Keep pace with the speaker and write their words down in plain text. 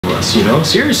us, you know?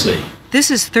 Seriously. This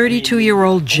is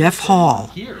 32-year-old Jeff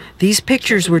Hall. These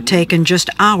pictures were taken just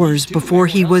hours before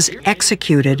he was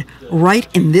executed right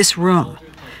in this room.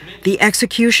 The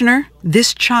executioner,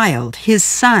 this child, his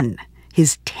son,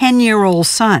 his 10-year-old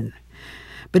son.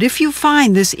 But if you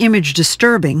find this image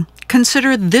disturbing,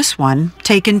 consider this one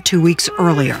taken 2 weeks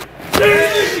earlier.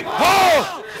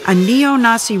 A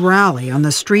neo-Nazi rally on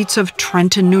the streets of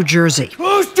Trenton, New Jersey.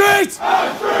 Who streets?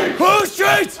 Our streets! Who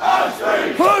streets? Our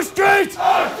streets! Who streets?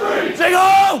 Our streets! Sing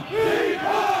ho!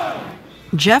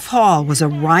 Jeff Hall was a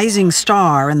rising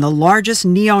star in the largest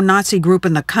neo-Nazi group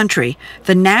in the country,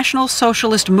 the National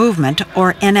Socialist Movement,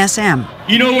 or NSM.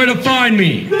 You know where to find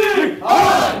me.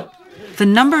 The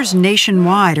numbers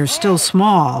nationwide are still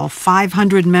small,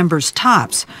 500 members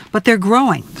tops, but they're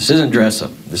growing. This isn't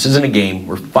dress-up. This isn't a game.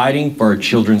 We're fighting for our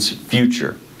children's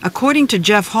future. According to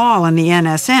Jeff Hall and the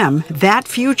NSM, that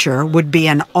future would be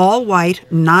an all-white,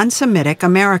 non-Semitic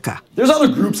America. There's other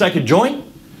groups I could join.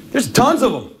 There's tons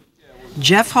of them.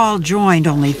 Jeff Hall joined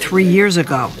only 3 years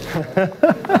ago.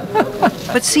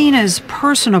 But seen as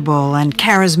personable and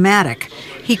charismatic,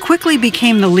 he quickly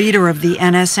became the leader of the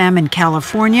NSM in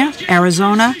California,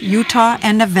 Arizona, Utah,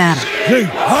 and Nevada. Sing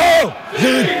ho!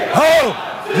 Sing ho!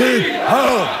 Sing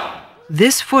ho!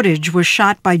 This footage was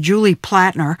shot by Julie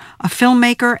Plattner, a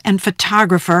filmmaker and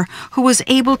photographer who was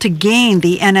able to gain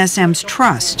the NSM's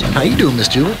trust. How you doing, Miss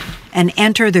Julie? And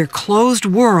enter their closed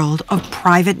world of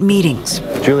private meetings.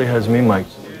 Julie has me, Mike.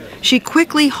 She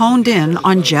quickly honed in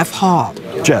on Jeff Hall.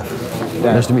 Jeff,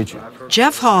 nice to meet you.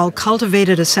 Jeff Hall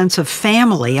cultivated a sense of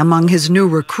family among his new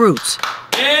recruits.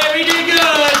 Yeah, we did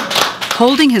good.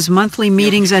 Holding his monthly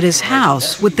meetings at his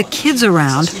house with the kids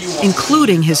around,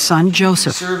 including his son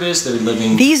Joseph.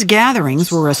 These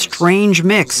gatherings were a strange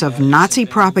mix of Nazi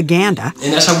propaganda.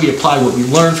 And that's how we apply what we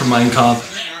learned from Mein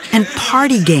Kampf. And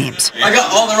party games. I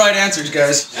got all the right answers,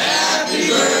 guys. Happy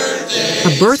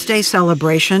birthday! A birthday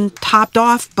celebration topped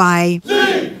off by...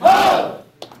 Sing ho!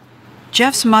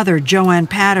 Jeff's mother, Joanne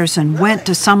Patterson, went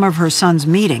to some of her son's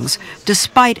meetings,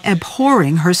 despite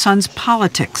abhorring her son's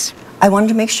politics. I wanted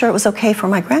to make sure it was okay for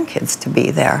my grandkids to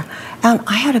be there, and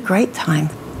I had a great time.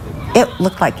 It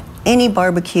looked like any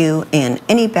barbecue in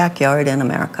any backyard in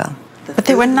America. But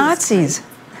they were Nazis.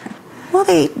 Well,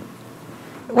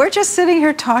 We're just sitting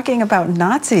here talking about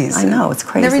Nazis. I know, it's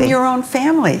crazy. They're in your own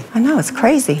family. I know, it's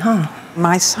crazy, huh?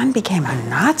 My son became a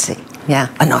Nazi. Yeah,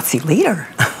 a Nazi leader.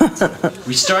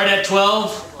 We start at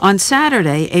 12. On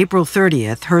Saturday, April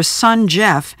 30th, her son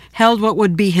Jeff held what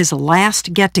would be his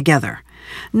last get-together.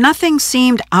 Nothing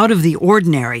seemed out of the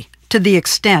ordinary, to the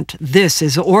extent this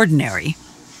is ordinary.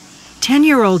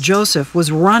 10-year-old Joseph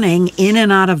was running in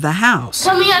and out of the house.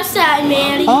 Tell me outside,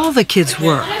 Manny. All the kids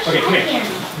were. Okay, come here.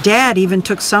 Dad even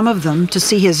took some of them to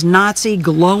see his Nazi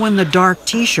glow-in-the-dark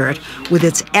T-shirt with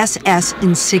its SS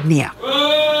insignia.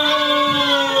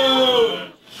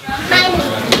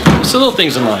 It's the little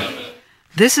things in life.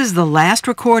 This is the last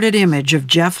recorded image of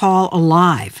Jeff Hall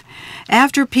alive.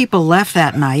 After people left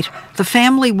that night, the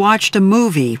family watched a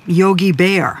movie, Yogi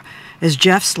Bear, as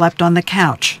Jeff slept on the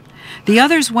couch. The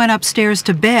others went upstairs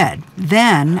to bed.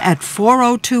 Then, at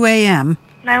 4:02 a.m.,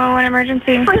 911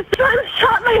 emergency. My son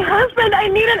shot my husband. I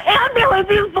need an ambulance.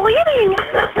 He's bleeding.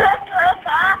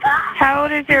 How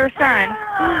old is your son?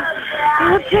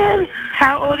 10.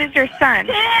 How old is your son?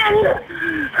 10.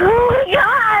 Oh, my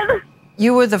God.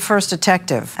 you were the first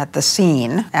detective at the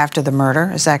scene after the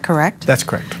murder. Is that correct? That's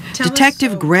correct.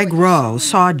 Detective Greg Rowe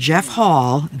saw Jeff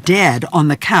Hall dead on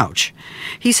the couch.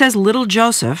 He says little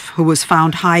Joseph, who was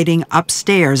found hiding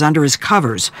upstairs under his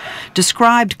covers,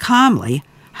 described calmly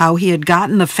how he had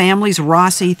gotten the family's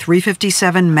Rossi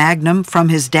 .357 Magnum from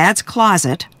his dad's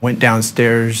closet. Went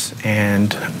downstairs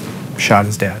and shot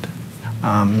his dad.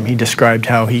 He described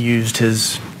how he used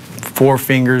his 4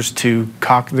 fingers to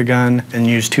cock the gun and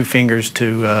used 2 fingers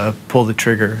to pull the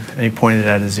trigger, and he pointed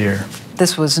at his ear.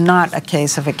 This was not a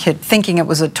case of a kid thinking it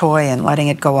was a toy and letting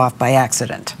it go off by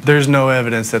accident. There's no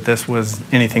evidence that this was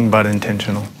anything but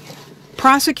intentional.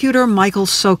 Prosecutor Michael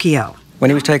Socchio. When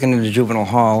he was taken into juvenile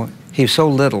hall, he was so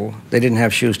little, they didn't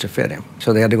have shoes to fit him.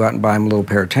 So they had to go out and buy him a little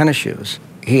pair of tennis shoes.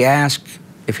 He asked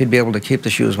if he'd be able to keep the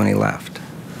shoes when he left,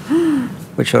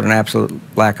 which showed an absolute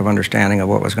lack of understanding of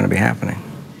what was going to be happening.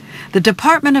 The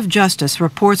Department of Justice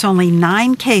reports only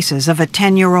 9 cases of a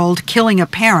 10-year-old killing a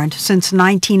parent since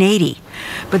 1980.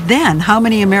 But then, how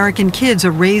many American kids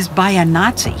are raised by a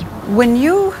Nazi? When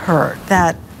you heard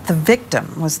that the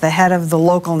victim was the head of the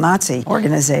local Nazi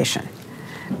organization,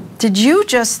 did you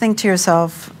just think to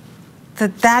yourself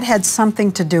that that had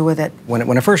something to do with it?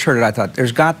 When I first heard it, I thought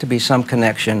there's got to be some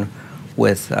connection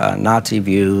with Nazi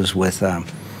views, with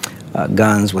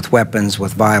guns, with weapons,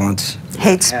 with violence.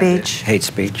 Hate speech. Hate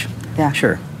speech. Yeah.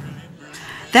 Sure.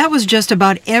 That was just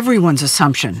about everyone's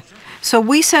assumption. So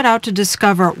we set out to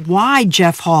discover why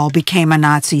Jeff Hall became a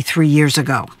Nazi 3 years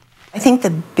ago. I think the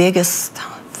biggest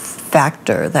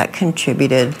factor that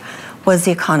contributed was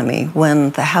the economy. When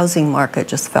the housing market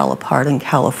just fell apart in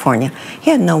California,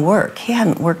 he had no work. He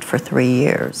hadn't worked for 3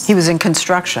 years. He was in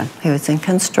construction. He was in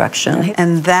construction.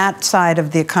 And that side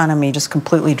of the economy just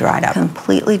completely dried up.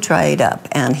 Completely dried up.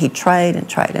 And he tried and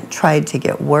tried and tried to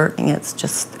get work, and it's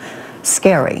just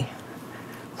scary.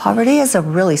 Poverty is a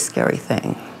really scary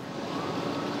thing.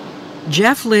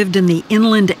 Jeff lived in the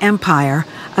Inland Empire,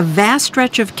 a vast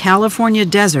stretch of California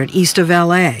desert east of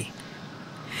LA.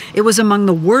 It was among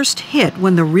the worst hit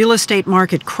when the real estate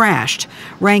market crashed,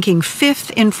 ranking 5th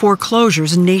in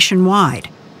foreclosures nationwide.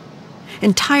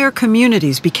 Entire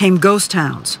communities became ghost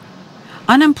towns.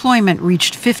 Unemployment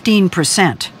reached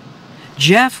 15%.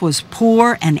 Jeff was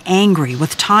poor and angry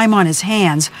with time on his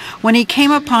hands when he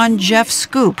came upon Jeff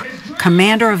Scoop,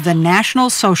 commander of the National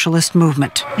Socialist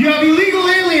Movement. You have illegal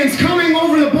aliens coming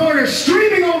over the border,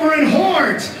 streaming over in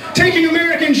hordes, taking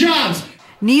American jobs.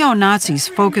 Neo-Nazis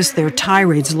focused their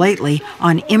tirades lately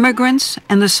on immigrants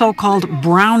and the so-called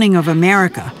browning of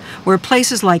America, where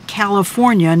places like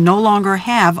California no longer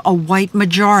have a white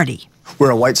majority. We're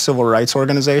a white civil rights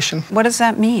organization. What does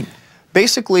that mean?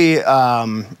 Basically,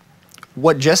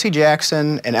 what Jesse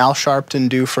Jackson and Al Sharpton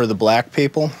do for the black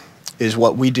people is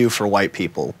what we do for white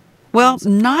people. Well,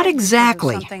 not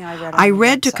exactly. I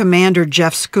read to Commander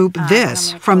Jeff Scoop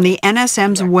this from the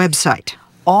NSM's website.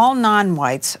 All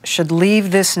non-whites should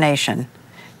leave this nation,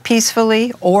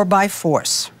 peacefully or by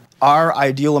force. Our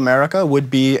ideal America would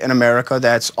be an America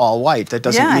that's all white. That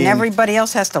doesn't mean... Yeah, and everybody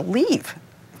else has to leave,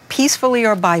 peacefully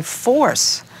or by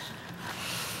force.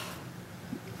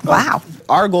 Wow.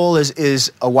 Our goal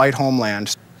is a white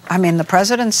homeland. I mean, the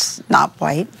president's not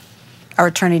white. Our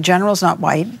attorney general's not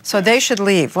white. So they should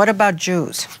leave. What about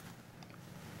Jews?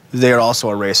 They're also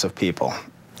a race of people.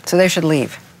 So they should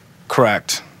leave.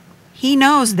 Correct. He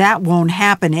knows that won't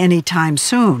happen anytime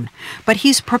soon, but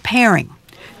he's preparing.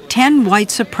 10 white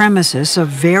supremacists of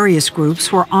various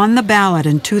groups were on the ballot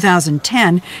in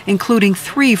 2010, including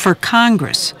 3 for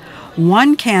Congress.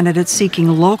 One candidate seeking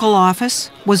local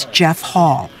office was Jeff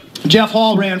Hall. Jeff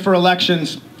Hall ran for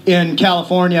elections in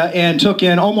California and took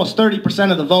in almost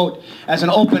 30% of the vote as an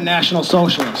open national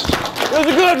socialist. It was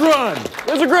a good run.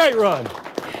 It was a great run.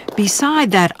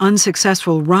 Beside that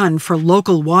unsuccessful run for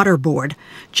local water board,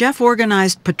 Jeff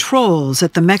organized patrols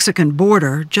at the Mexican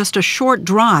border just a short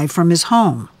drive from his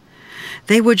home.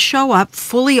 They would show up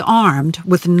fully armed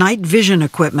with night vision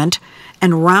equipment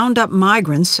and round up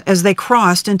migrants as they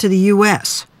crossed into the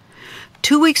U.S.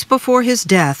 2 weeks before his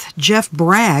death, Jeff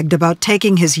bragged about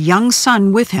taking his young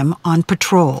son with him on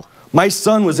patrol. My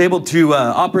son was able to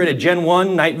operate a Gen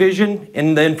 1 night vision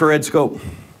in the infrared scope.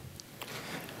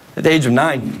 At the age of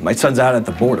 9, my son's out at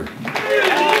the border.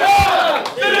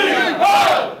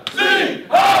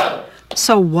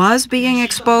 So was being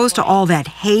exposed to all that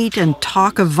hate and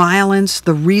talk of violence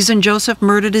the reason Joseph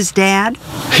murdered his dad?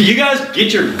 You guys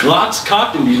get your Glocks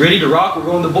cocked and be ready to rock. We're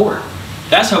going to the board.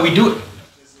 That's how we do it.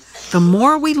 The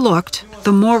more we looked,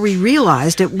 the more we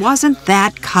realized it wasn't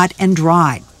that cut and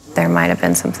dried. There might have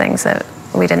been some things that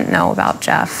we didn't know about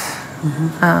Jeff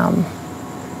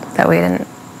that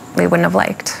we wouldn't have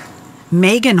liked.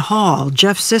 Megan Hall,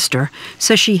 Jeff's sister,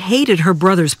 says she hated her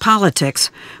brother's politics,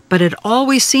 but had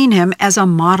always seen him as a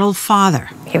model father.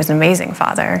 He was an amazing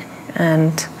father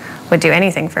and would do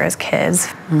anything for his kids.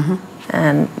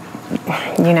 And,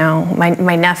 you know,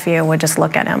 my nephew would just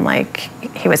look at him like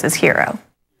he was his hero.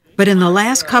 But in the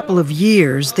last couple of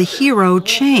years, the hero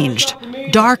changed,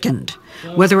 darkened,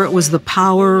 whether it was the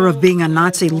power of being a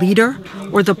Nazi leader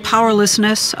or the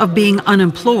powerlessness of being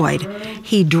unemployed.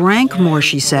 He drank more,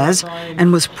 she says,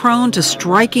 and was prone to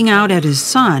striking out at his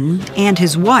son and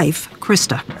his wife,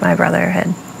 Krista. My brother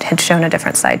had shown a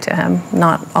different side to him.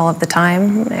 Not all of the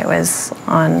time. It was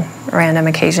on random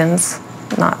occasions,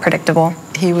 not predictable.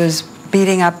 He was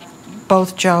beating up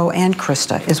both Joe and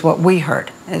Krista, is what we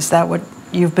heard. Is that what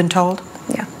you've been told?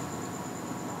 Yeah.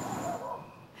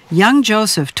 Young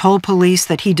Joseph told police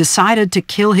that he decided to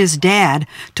kill his dad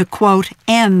to, quote,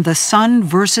 end the son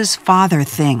versus father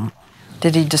thing.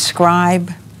 Did he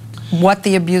describe what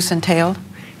the abuse entailed?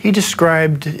 He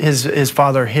described his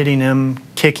father hitting him,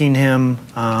 kicking him,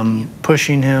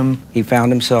 pushing him. He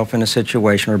found himself in a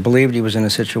situation, or believed he was in a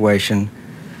situation,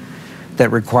 that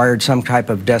required some type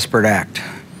of desperate act.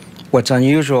 What's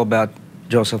unusual about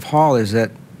Joseph Hall is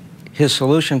that his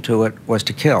solution to it was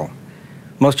to kill.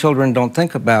 Most children don't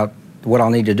think about what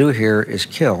I'll need to do here is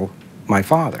kill my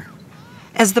father.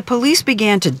 As the police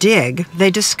began to dig,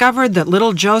 they discovered that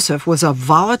little Joseph was a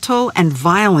volatile and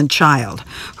violent child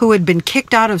who had been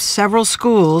kicked out of several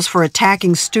schools for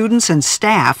attacking students and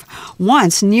staff,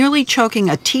 once nearly choking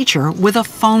a teacher with a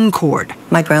phone cord.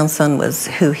 My grandson was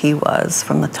who he was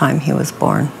from the time he was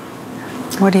born.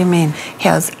 What do you mean? He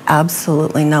has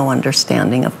absolutely no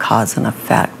understanding of cause and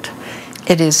effect.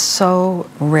 It is so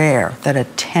rare that a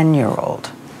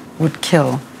 10-year-old would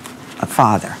kill a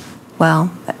father.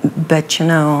 Well, but you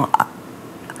know,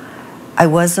 I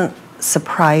wasn't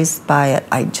surprised by it.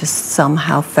 I just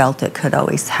somehow felt it could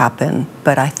always happen,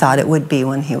 but I thought it would be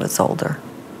when he was older.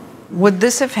 Would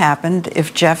this have happened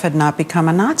if Jeff had not become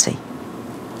a Nazi?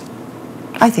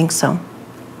 I think so.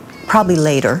 Probably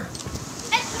later.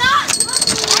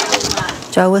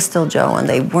 Joe was still Joe, and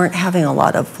they weren't having a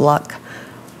lot of luck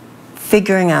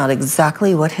figuring out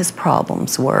exactly what his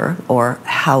problems were or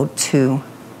how to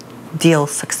deal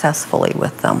successfully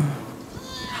with them.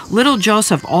 Little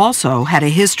Joseph also had a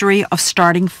history of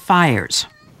starting fires.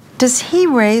 Does he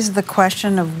raise the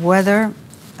question of whether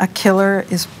a killer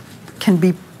can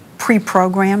be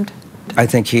pre-programmed? I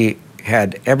think he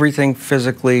had everything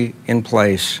physically in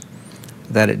place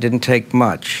that it didn't take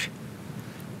much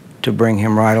to bring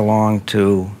him right along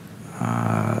to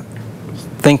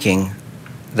thinking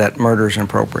that murder is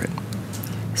appropriate.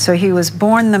 So he was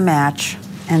born the match,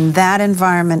 and that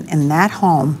environment in that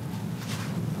home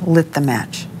lit the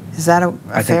match. Is that a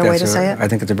fair way to say it? I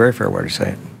think it's a very fair way to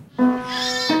say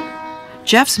it.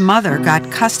 Jeff's mother got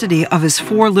custody of his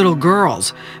 4 little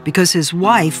girls because his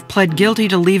wife pled guilty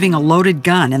to leaving a loaded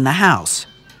gun in the house.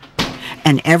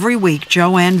 And every week,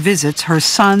 Joanne visits her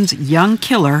son's young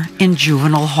killer in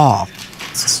juvenile hall.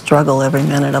 It's a struggle every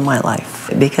minute of my life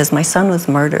because my son was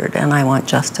murdered and I want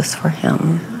justice for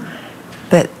him.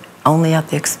 But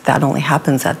that only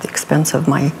happens at the expense of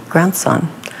my grandson.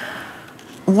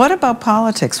 What about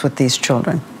politics with these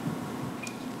children?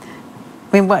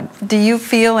 I mean, do you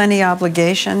feel any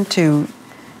obligation to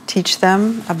teach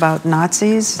them about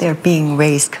Nazis? They're being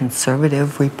raised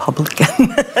conservative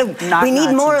Republican. We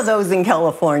need more of those in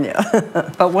California.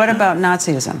 But what about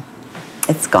Nazism?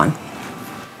 It's gone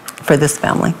for this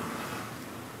family.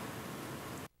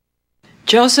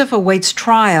 Joseph awaits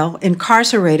trial,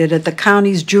 incarcerated at the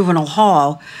county's juvenile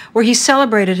hall, where he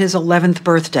celebrated his 11th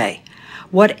birthday.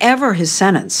 Whatever his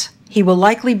sentence, he will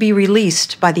likely be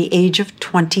released by the age of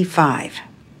 25.